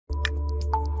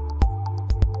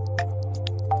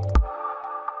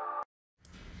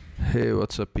Hey,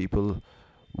 what's up people?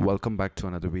 Welcome back to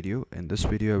another video. In this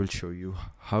video I will show you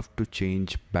how to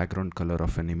change background color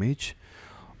of an image.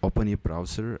 Open your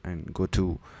browser and go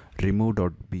to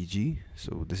remove.bg.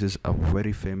 So this is a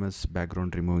very famous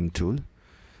background removing tool.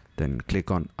 Then click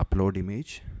on upload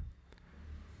image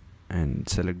and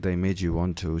select the image you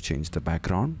want to change the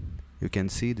background. You can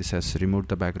see this has removed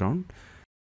the background.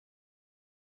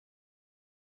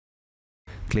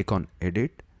 Click on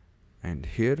edit, and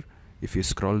here if you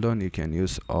scroll down you can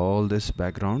use all these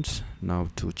backgrounds. Now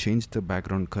to change the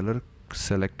background color,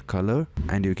 select color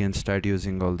and you can start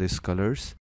using all these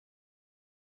colors.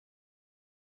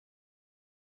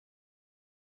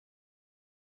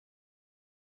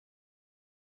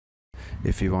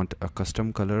 If you want a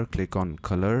custom color, click on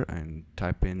color and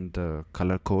type in the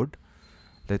color code.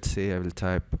 Let's say I will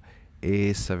type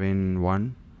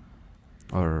A71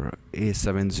 or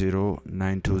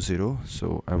A70920.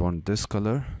 So I want this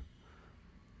color.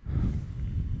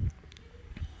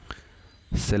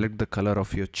 Select the color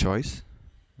of your choice.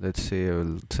 Let's say I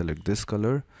will select this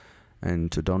color, and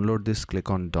to download this, click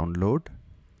on download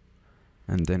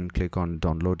and then click on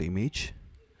download image.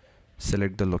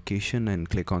 Select the location and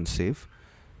click on save.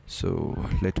 So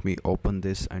let me open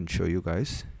this and show you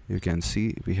guys. You can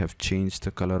see we have changed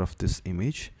the color of this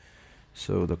image.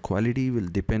 So the quality will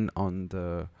depend on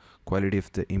the quality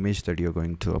of the image that you're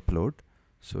going to upload.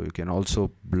 So you can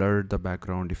also blur the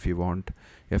background if you want.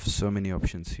 You have so many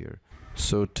options here.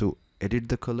 So to edit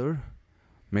the color,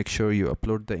 make sure you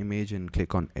upload the image and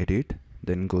click on edit,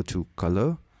 then go to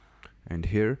color, and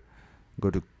here go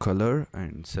to color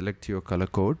and select your color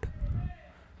code,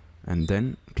 and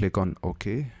then click on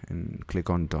OK and click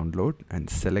on download and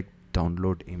select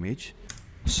download image.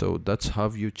 So that's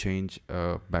how you change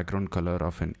a background color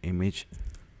of an image.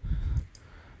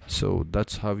 So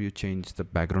that's how you change the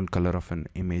background color of an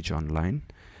image online.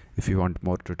 If you want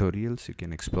more tutorials, you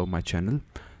can explore my channel.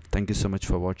 Thank you so much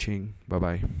for watching. Bye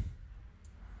bye.